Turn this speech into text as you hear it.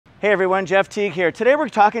Hey everyone, Jeff Teague here. Today we're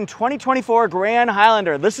talking 2024 Grand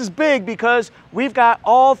Highlander. This is big because we've got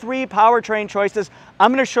all three powertrain choices.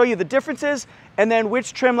 I'm going to show you the differences and then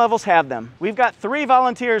which trim levels have them. We've got three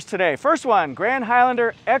volunteers today. First one, Grand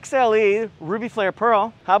Highlander XLE Ruby Flare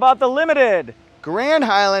Pearl. How about the Limited Grand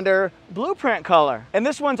Highlander Blueprint color? And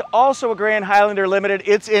this one's also a Grand Highlander Limited.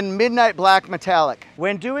 It's in Midnight Black Metallic.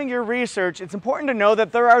 When doing your research, it's important to know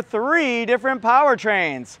that there are three different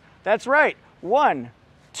powertrains. That's right, 1,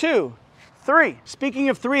 2, 3. Speaking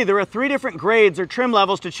of three, there are three different grades or trim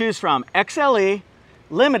levels to choose from: XLE,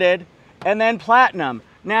 Limited, and then Platinum.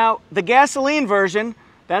 Now, the gasoline version,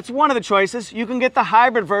 that's one of the choices. You can get the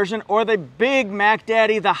hybrid version or the big Mac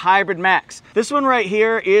Daddy, the Hybrid Max. This one right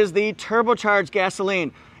here is the turbocharged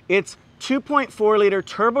gasoline. It's 2.4 liter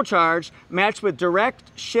turbocharged, matched with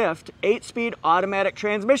direct shift 8-speed automatic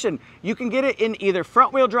transmission. You can get it in either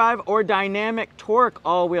front wheel drive or dynamic torque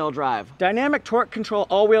all-wheel drive. Dynamic torque control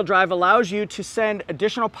all-wheel drive allows you to send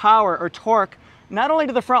additional power or torque not only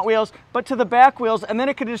to the front wheels but to the back wheels, and then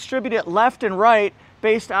it can distribute it left and right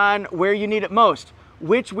based on where you need it most.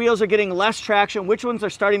 Which wheels are getting less traction, which ones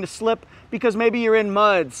are starting to slip because maybe you're in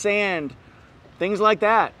mud, sand, things like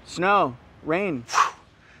that, snow, rain.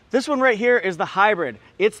 This one right here is the hybrid.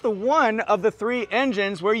 It's the one of the three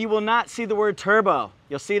engines where you will not see the word turbo.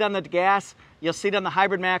 You'll see it on the gas, you'll see it on the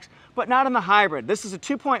Hybrid Max, but not on the hybrid. This is a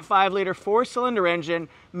 2.5 liter 4-cylinder engine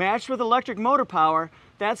matched with electric motor power.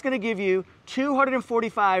 That's going to give you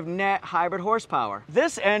 245 net hybrid horsepower.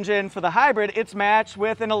 This engine for the hybrid, it's matched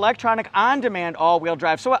with an electronic on-demand all-wheel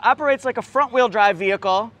drive. So it operates like a front-wheel drive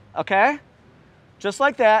vehicle, okay? Just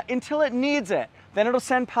like that, until it needs it. Then it'll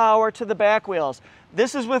send power to the back wheels.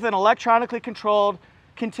 This is with an electronically controlled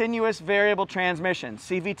continuous variable transmission,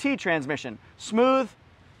 CVT transmission. Smooth,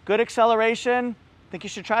 good acceleration. I think you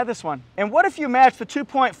should try this one. And what if you match the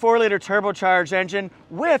 2.4 liter turbocharged engine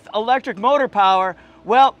with electric motor power?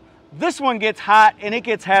 Well, this one gets hot and it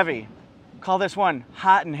gets heavy. Call this one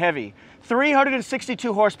hot and heavy.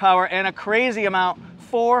 362 horsepower and a crazy amount,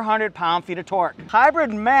 400 pound-feet of torque.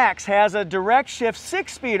 Hybrid Max has a direct shift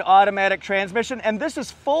 6-speed automatic transmission, and this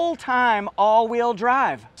is full-time all-wheel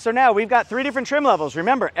drive. So now we've got three different trim levels.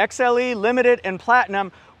 Remember, XLE, Limited, and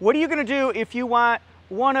Platinum. What are you gonna do if you want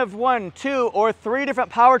one of 1, 2, or 3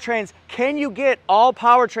 different powertrains? Can you get all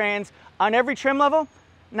powertrains on every trim level?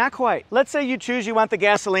 Not quite. Let's say you choose you want the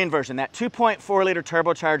gasoline version, that 2.4 liter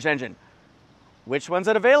turbocharged engine. Which one's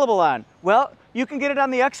it available on? Well, you can get it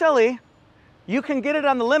on the XLE, you can get it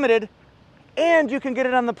on the Limited, and you can get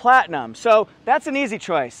it on the Platinum. So that's an easy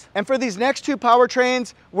choice. And for these next two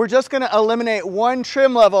powertrains, we're just gonna eliminate one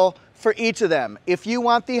trim level for each of them. If you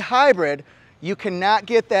want the hybrid, you cannot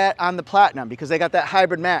get that on the Platinum because they got that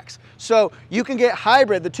Hybrid Max. So you can get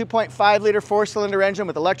hybrid, the 2.5 liter 4-cylinder engine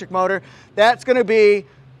with electric motor. That's gonna be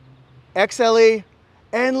XLE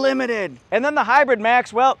and Limited. And then the Hybrid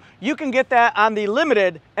Max, well, you can get that on the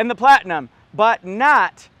Limited and the Platinum, but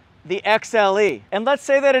not the XLE. And let's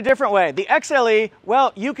say that a different way. The XLE,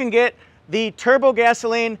 well, you can get the turbo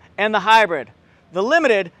gasoline and the hybrid. The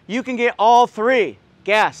Limited, you can get all three: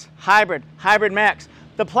 gas, hybrid, Hybrid Max.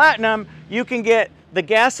 The Platinum, you can get the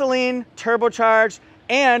gasoline, turbocharged,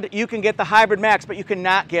 and you can get the Hybrid Max, but you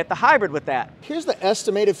cannot get the hybrid with that. Here's the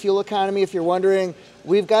estimated fuel economy if you're wondering.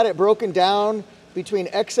 We've got it broken down between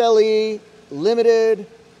XLE, Limited,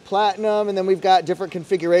 Platinum, and then we've got different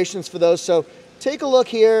configurations for those. So take a look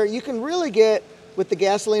here. You can really get, with the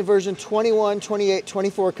gasoline version, 21, 28,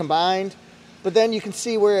 24 combined, but then you can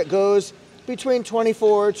see where it goes between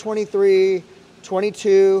 24, 23,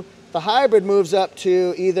 22. The hybrid moves up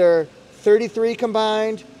to either 33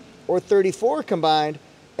 combined or 34 combined,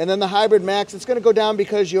 and then the Hybrid Max, it's gonna go down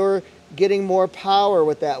because you're getting more power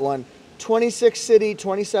with that one. 26 city,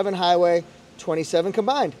 27 highway, 27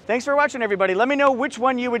 combined. Thanks for watching, everybody. Let me know which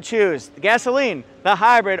one you would choose: the gasoline, the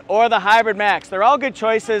hybrid, or the Hybrid Max. They're all good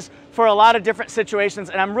choices for a lot of different situations,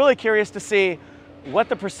 and I'm really curious to see what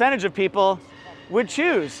the percentage of people would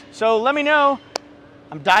choose. So let me know.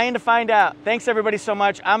 I'm dying to find out. Thanks everybody so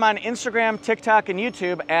much. I'm on Instagram, TikTok, and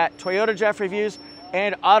YouTube at ToyotaJeff Reviews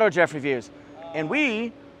and AutoJeff Reviews. And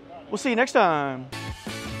we will see you next time.